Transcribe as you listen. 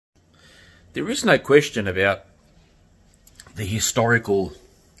There is no question about the historical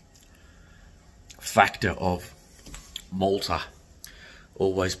factor of Malta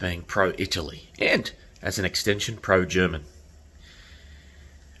always being pro-Italy and, as an extension, pro-German.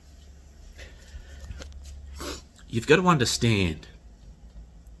 You've got to understand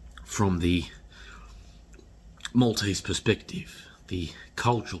from the Maltese perspective, the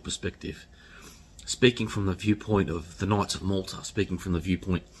cultural perspective, speaking from the viewpoint of the Knights of Malta, speaking from the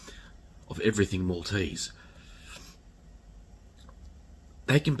viewpoint of everything Maltese,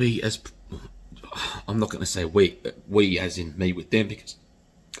 they can be as, I'm not going to say we as in me with them because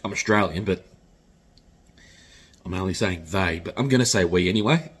I'm Australian, but I'm only saying they, but I'm going to say we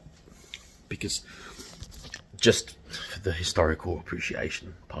anyway, because just for the historical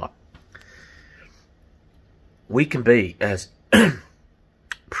appreciation part, we can be as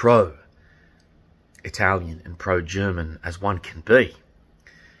pro-Italian and pro-German as one can be.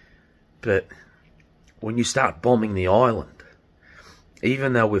 But when you start bombing the island,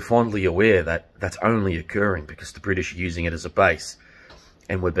 even though we're fondly aware that that's only occurring because the British are using it as a base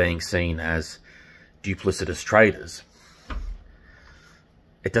and we're being seen as duplicitous traitors,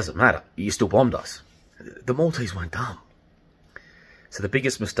 it doesn't matter. You still bombed us. The Maltese weren't dumb. So the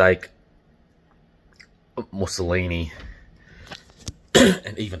biggest mistake Mussolini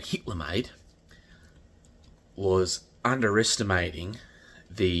and even Hitler made was underestimating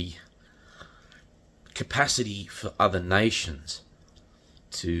the capacity for other nations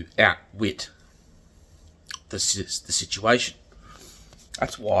to outwit the situation.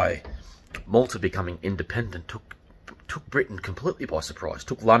 That's why Malta becoming independent took Britain completely by surprise,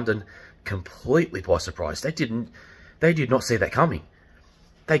 took London completely by surprise. They did not see that coming.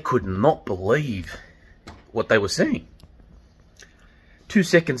 They could not believe what they were seeing. 2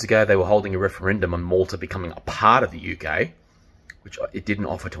 seconds ago, they were holding a referendum on Malta becoming a part of the UK, which it didn't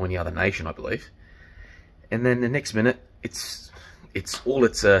offer to any other nation, I believe. And then the next minute, it's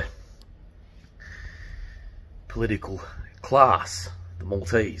a political class, the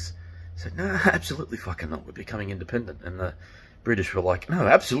Maltese, said, no, absolutely fucking not. We're becoming independent. And the British were like, no,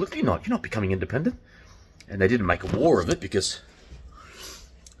 absolutely not. You're not becoming independent. And they didn't make a war of it because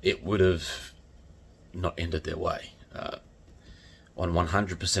it would have not ended their way. On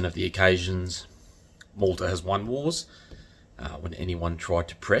 100% of the occasions, Malta has won wars when anyone tried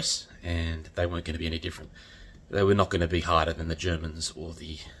to press, and they weren't going to be any different. They were not going to be harder than the Germans or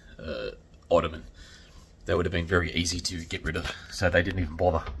the Ottoman. They would have been very easy to get rid of, so they didn't even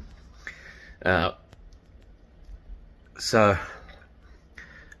bother. So,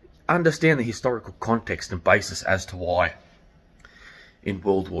 understand the historical context and basis as to why in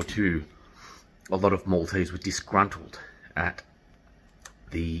World War II a lot of Maltese were disgruntled at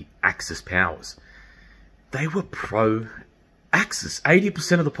the Axis powers. They were pro-Axis.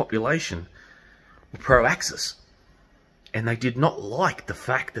 80% of the population were pro-Axis. And they did not like the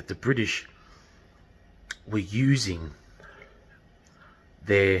fact that the British were using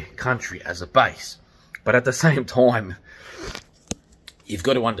their country as a base. But at the same time, you've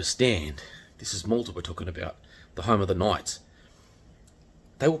got to understand, this is Malta we're talking about, the home of the Knights.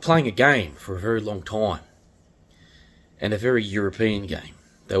 They were playing a game for a very long time, and a very European game.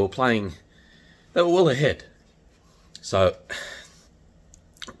 They were well ahead. So,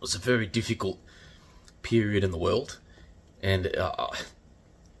 it was a very difficult period in the world, and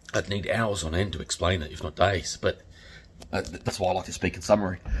I'd need hours on end to explain it, if not days, but that's why I like to speak in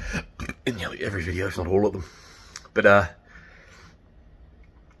summary in nearly every video, if not all of them. But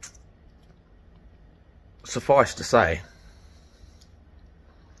suffice to say,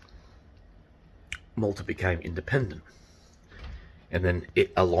 Malta became independent, and then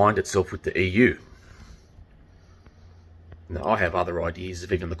it aligned itself with the EU. Now, I have other ideas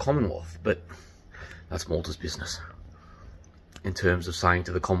of even the Commonwealth, but that's Malta's business. In terms of saying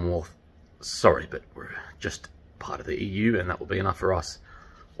to the Commonwealth, sorry, but we're just part of the EU, and that will be enough for us.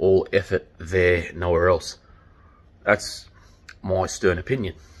 All effort there, nowhere else. That's my stern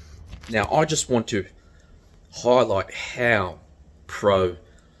opinion. Now, I just want to highlight how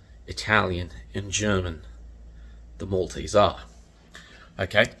pro-Italian and German the Maltese are.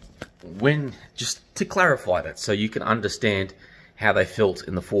 Okay? Just to clarify that, so you can understand how they felt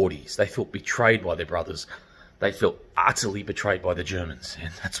in the 40s. They felt betrayed by their brothers. They felt utterly betrayed by the Germans.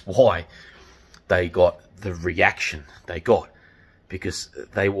 And that's why they got the reaction they got. Because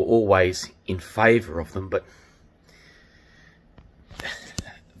they were always in favour of them, but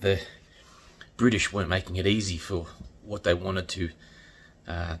the British weren't making it easy for what they wanted to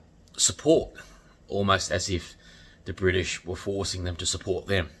support. Almost as if the British were forcing them to support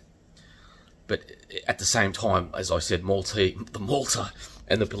them. But at the same time, as I said, Malta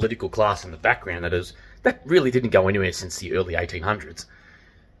and the political class in the background, that really didn't go anywhere since the early 1800s.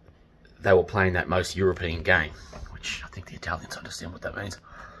 They were playing that most European game, which I think the Italians understand what that means.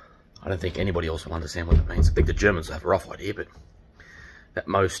 I don't think anybody else will understand what it means. I think the Germans have a rough idea, but that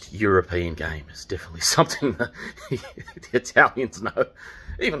most European game is definitely something that the Italians know,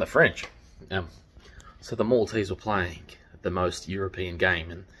 even the French. So the Maltese were playing the most European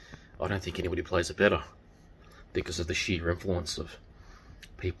game, and I don't think anybody plays it better because of the sheer influence of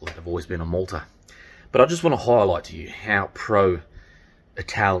people that have always been on Malta. But I just want to highlight to you how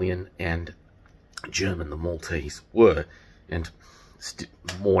pro-Italian and German the Maltese were, and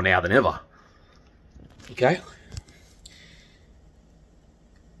more now than ever. Okay?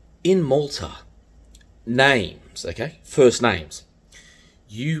 In Malta, names, okay, first names,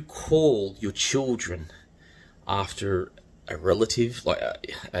 you call your children after a relative, like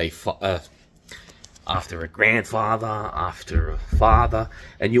after a grandfather, after a father,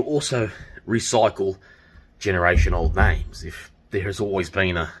 and you also recycle generation-old names. If there has always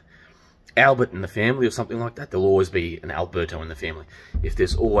been a Albert in the family or something like that, there'll always be an Alberto in the family. If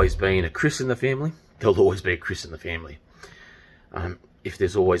there's always been a Chris in the family, there'll always be a Chris in the family. If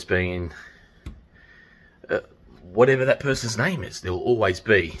there's always been whatever that person's name is, there'll always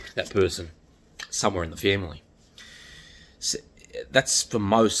be that person somewhere in the family. So that's for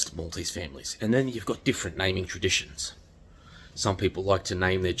most Maltese families. And then you've got different naming traditions. Some people like to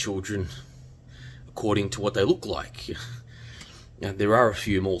name their children according to what they look like. Now, there are a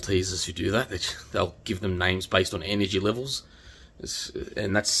few Maltesers who do that. They'll give them names based on energy levels,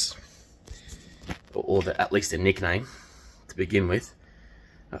 and that's, or at least a nickname to begin with.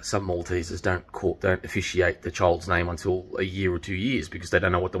 Some Maltesers don't officiate the child's name until a year or 2 years because they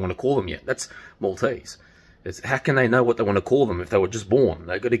don't know what they want to call them yet. That's Maltese. How can they know what they want to call them if they were just born?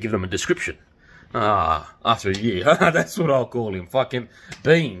 They've got to give them a description. After a year, that's what I'll call him. Fucking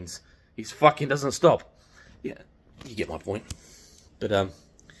Beans. He's fucking doesn't stop. Yeah, you get my point. But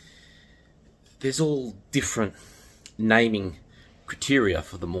there's all different naming criteria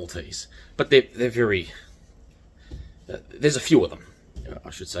for the Maltese, but they're very. There's a few of them, I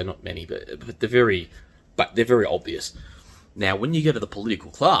should say, not many, but they're very obvious. Now, when you go to the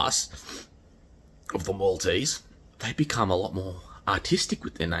political class of the Maltese, they become a lot more artistic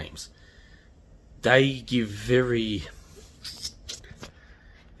with their names. They give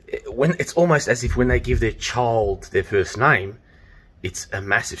it's almost as if when they give their child their first name, it's a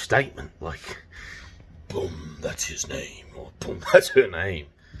massive statement, like, boom, that's his name, or boom, that's her name.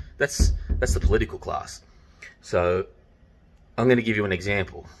 That's the political class. So, I'm going to give you an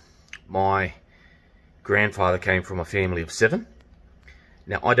example. My grandfather came from a family of 7.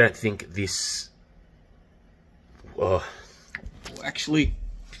 Now, I don't think this... actually,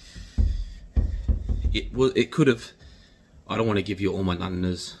 it could have... I don't want to give you all my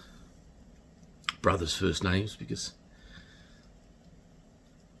nunna's brothers' first names, because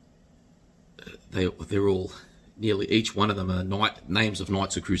they're all, nearly each one of them are names of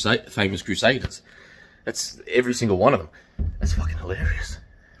knights of famous crusaders. That's every single one of them. That's fucking hilarious.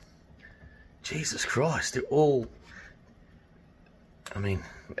 Jesus Christ, they're all... I mean,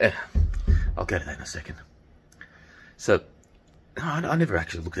 I'll go to that in a second. So, I never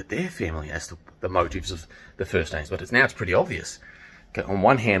actually looked at their family as to the motives of the first names, but now it's pretty obvious. Okay, on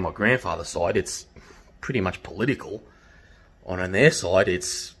one hand, my grandfather's side, it's pretty much political. On their side,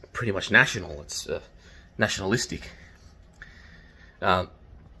 it's pretty much national. It's nationalistic.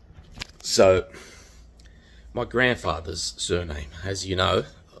 So, my grandfather's surname, as you know,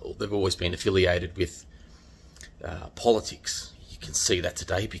 they've always been affiliated with politics. You can see that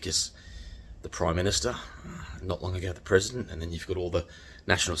today because the Prime Minister, not long ago the President, and then you've got all the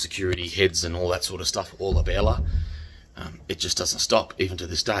national security heads and all that sort of stuff, all the Bella. It just doesn't stop, even to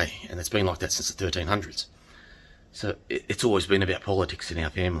this day, and it's been like that since the 1300s. So it's always been about politics in our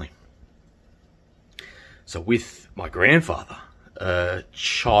family. So with my grandfather, a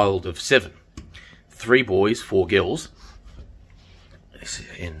child of 7, 3 boys, 4 girls,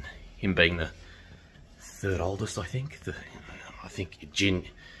 and him being the 3rd oldest, I think. I think Jane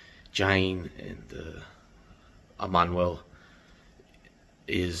and Emmanuel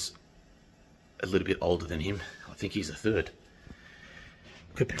is a little bit older than him. I think he's the 3rd.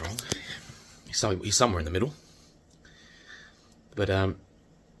 Could be wrong. He's somewhere in the middle. But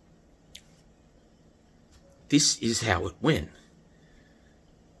this is how it went.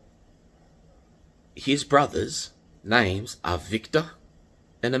 His brothers' names are Victor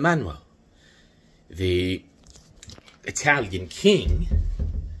and Emmanuel. The Italian king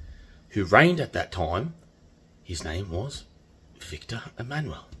who reigned at that time, his name was Victor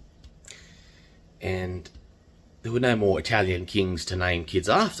Emmanuel. and there were no more Italian kings to name kids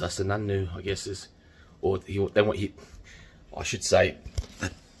after, so Nunnu, I guess, I should say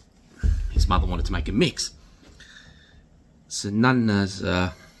that his mother wanted to make a mix. So Nunna's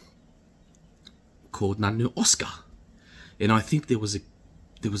called Nunnu Oscar, and I think there was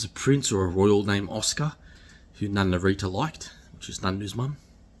a prince or a royal named Oscar who Nunna Rita liked, which is Nunnu's mum.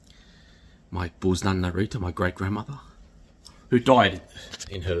 My Buzz Nunna Rita, my great grandmother, who died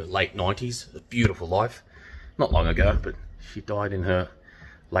in her late 90s, a beautiful life. Not long ago, but she died in her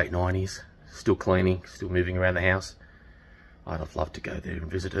late 90s, still cleaning, still moving around the house. I'd have loved to go there and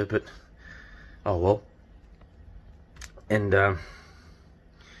visit her, but oh well. And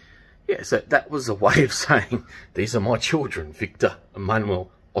yeah, so that was a way of saying, these are my children, Victor, Emmanuel,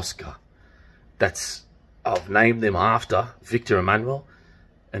 Oscar. I've named them after Victor Emmanuel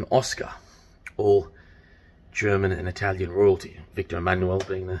and Oscar, all German and Italian royalty. Victor Emmanuel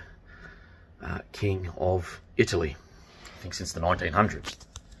being the king of Italy, I think since the 1900s.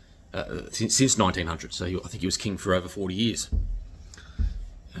 Since 1900, so I think he was king for over 40 years.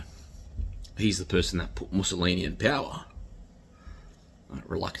 He's the person that put Mussolini in power.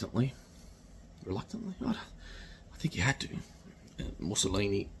 Reluctantly. I think he had to.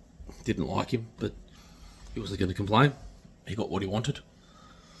 Mussolini didn't like him, but he wasn't going to complain. He got what he wanted.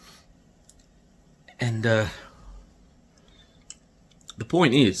 And the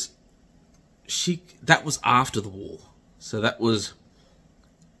point is, that was after the war. So that was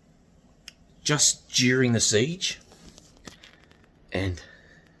just during the siege and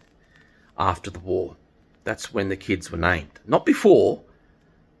after the war. That's when the kids were named. Not before,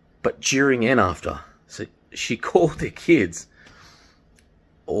 but during and after. So she called the kids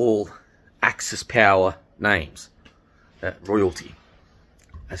all Axis power names, royalty,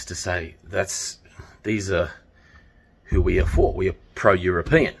 as to say, these are who we are for. We are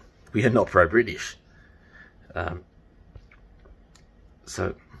pro-European. We are not pro-British.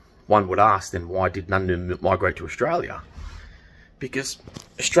 So one would ask then, why did Nunnu migrate to Australia? Because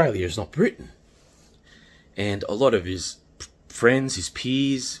Australia is not Britain. And a lot of his friends, his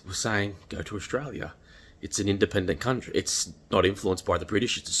peers, were saying, go to Australia. It's an independent country. It's not influenced by the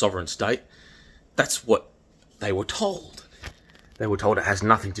British. It's a sovereign state. That's what they were told. They were told it has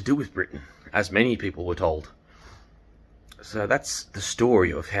nothing to do with Britain, as many people were told. So that's the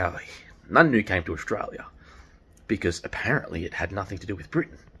story of how Nunnu came to Australia, because apparently it had nothing to do with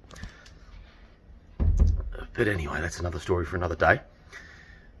Britain. But anyway, that's another story for another day.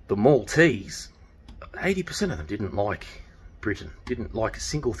 The Maltese, 80% of them didn't like Britain, didn't like a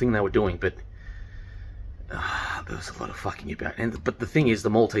single thing they were doing, but there was a lot of fucking about. But the thing is, the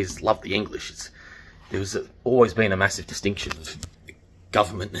Maltese loved the English. There's always been a massive distinction of the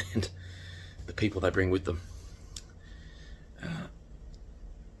government and the people they bring with them.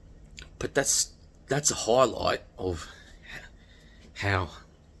 But that's a highlight of how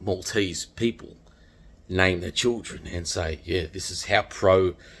Maltese people name their children and say, yeah, this is how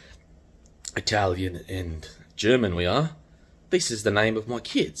pro-Italian and German we are. This is the name of my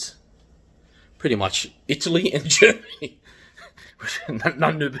kids. Pretty much Italy and Germany.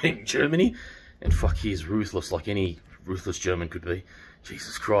 Nunnu being Germany. And fuck, he is ruthless like any ruthless German could be.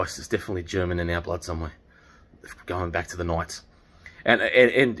 Jesus Christ, there's definitely German in our blood somewhere. Going back to the Knights.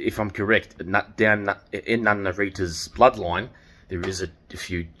 And if I'm correct, down in Nunna Rita's bloodline, there is a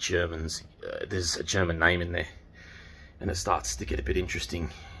few Germans. There's a German name in there, and it starts to get a bit interesting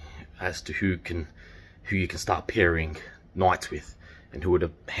as to who you can start pairing knights with, and who would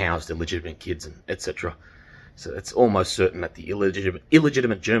have housed illegitimate kids, and etc. So it's almost certain that the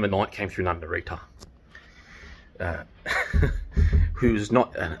illegitimate German knight came through Nunna Rita, who's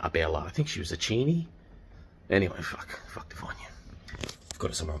not a Bella. I think she was a Cini. Anyway, fuck to find you. I've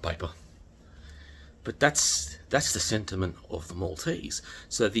got it somewhere on paper. But that's the sentiment of the Maltese.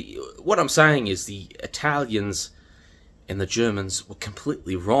 So what I'm saying is the Italians and the Germans were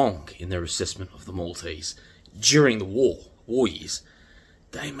completely wrong in their assessment of the Maltese during the war years.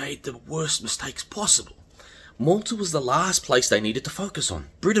 They made the worst mistakes possible. Malta was the last place they needed to focus on.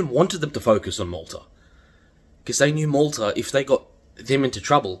 Britain wanted them to focus on Malta, because they knew Malta, if they got them into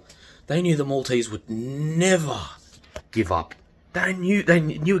trouble, they knew the Maltese would never give up. They knew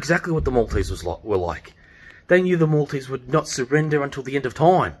exactly what the Maltese were like. They knew the Maltese would not surrender until the end of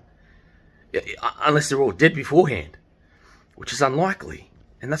time, unless they're all dead beforehand, which is unlikely.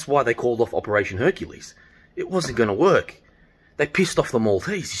 And that's why they called off Operation Hercules. It wasn't going to work. They pissed off the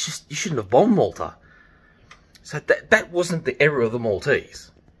Maltese. You shouldn't have bombed Malta. So that wasn't the error of the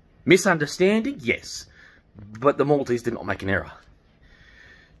Maltese. Misunderstanding, yes, but the Maltese did not make an error.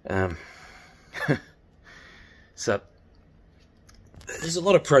 So there's a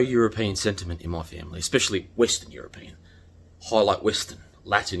lot of pro-European sentiment in my family, especially Western European. Highlight Western,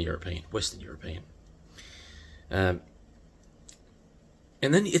 Latin European, Western European. And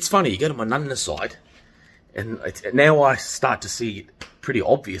then it's funny, you go to my nunna's side, and now I start to see it pretty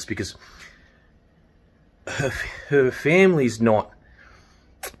obvious, because her family's not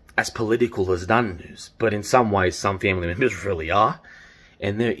as political as Nunnu's, but in some ways some family members really are,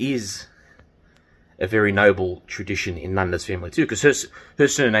 and there is a very noble tradition in Nunna's family too, because her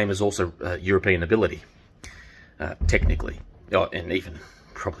surname is also European nobility, technically, and even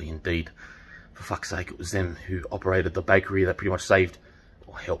probably indeed, for fuck's sake, it was them who operated the bakery that pretty much saved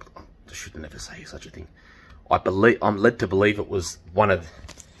or helped. I should never say such a thing. I'm led to believe it was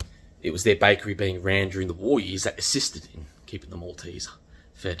their bakery being ran during the war years that assisted in keeping the Maltese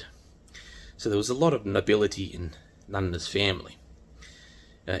fed. So there was a lot of nobility in Nunna's family.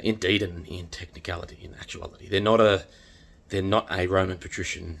 Indeed, in technicality, in actuality, they're not a Roman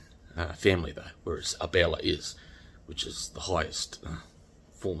patrician family though, whereas Abela is, which is the highest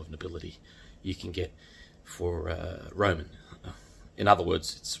form of nobility you can get for Roman. In other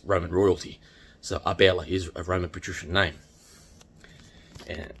words, it's Roman royalty. So Abela is a Roman patrician name,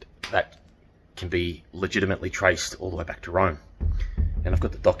 and that can be legitimately traced all the way back to Rome. And I've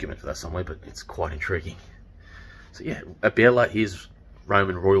got the document for that somewhere, but it's quite intriguing. So yeah, Abela is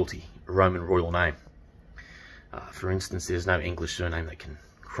Roman royalty, a Roman royal name. For instance, there's no English surname that can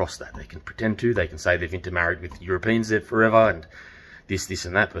cross that. They can pretend to, they can say they've intermarried with Europeans there forever, and this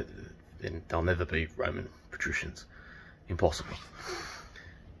and that, but then they'll never be Roman patricians. Impossible.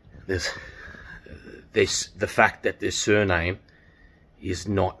 There's the fact that their surname is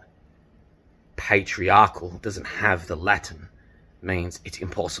not patriarchal, doesn't have the Latin, means it's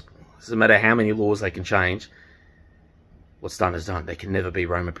impossible. Doesn't matter how many laws they can change, what's done is done. They can never be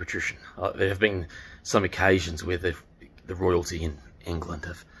Roman patrician. There have been some occasions where the royalty in England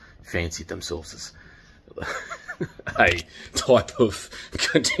have fancied themselves as a type of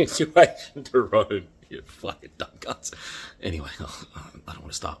continuation to Rome. You fucking dumb cunts. Anyway, I don't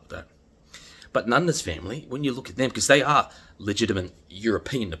want to start with that. But Nunna's family, when you look at them, because they are legitimate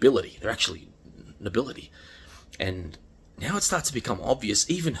European nobility, they're actually nobility, and now it starts to become obvious.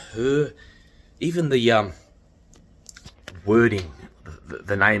 Even the wording,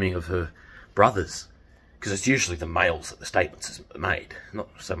 the naming of her brothers, because it's usually the males that the statements are made, not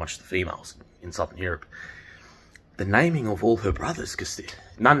so much the females in Southern Europe. The naming of all her brothers, because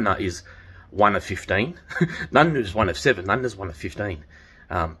Nunna is one of 15, Nunna's one of 7, Nunna's one of 15,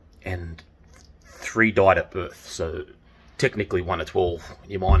 and 3 died at birth, so technically 1 of 12,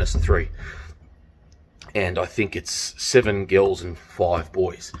 you minus the 3. And I think it's 7 girls and 5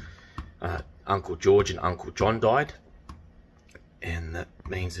 boys. Uncle George and Uncle John died, and that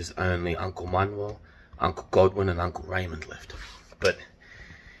means there's only Uncle Manuel, Uncle Godwin and Uncle Raymond left. But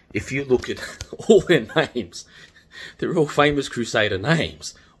if you look at all their names, they're all famous Crusader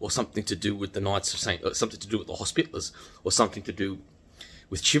names, or something to do with the Knights of St. Something to do with the Hospitallers, or something to do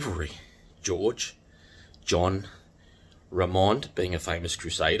with chivalry. George, John, Ramond being a famous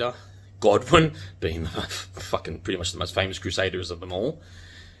Crusader, Godwin being fucking pretty much the most famous Crusaders of them all,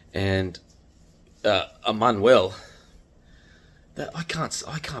 and Manuel. That I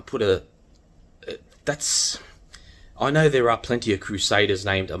can't put a. That's. I know there are plenty of Crusaders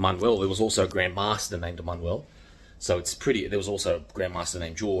named Emmanuel. There was also a Grand Master named Emmanuel. So it's pretty. There was also a Grand Master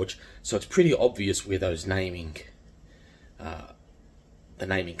named George. So it's pretty obvious where those naming, the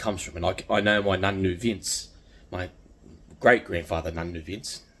naming comes from. And I know my Nunnu Vince, my great grandfather Nunnu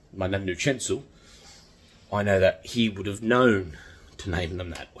Vince, my Nunnu Chensu. I know that he would have known to name them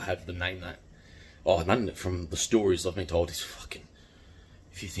that, or have them name that. Oh, Nunnu, from the stories I've been told, is fucking.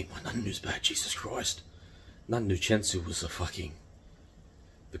 If you think my Nunnu's bad, Jesus Christ, Nunnu Chensu was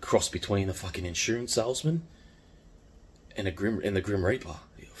the cross between a fucking insurance salesman and the Grim Reaper.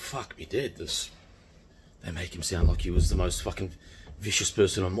 Fuck me dead. They make him sound like he was the most fucking vicious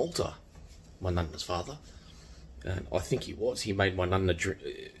person on Malta, my Nunna's father. And I think he was. He made my Nunna drink.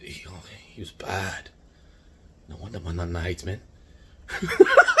 He was bad. No wonder my Nunna hates men.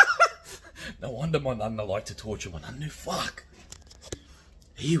 No wonder my Nunna liked to torture my Nunnu. Fuck.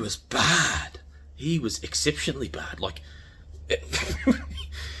 He was bad. He was exceptionally bad. Like,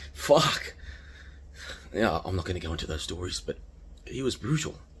 fuck. Yeah, I'm not going to go into those stories, but he was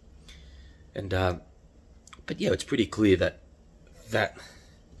brutal. And, but yeah, it's pretty clear that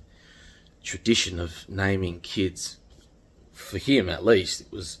tradition of naming kids, for him at least,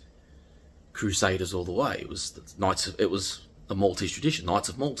 it was Crusaders all the way. It was it was a Maltese tradition, Knights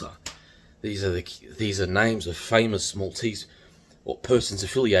of Malta. These are names of famous Maltese or persons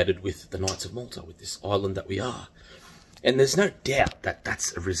affiliated with the Knights of Malta, with this island that we are. And there's no doubt that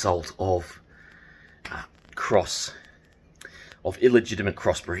that's a result of illegitimate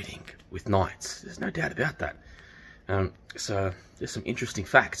crossbreeding with knights. There's no doubt about that. So there's some interesting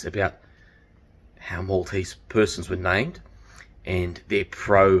facts about how Maltese persons were named and their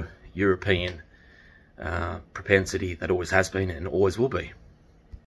pro-European propensity that always has been and always will be.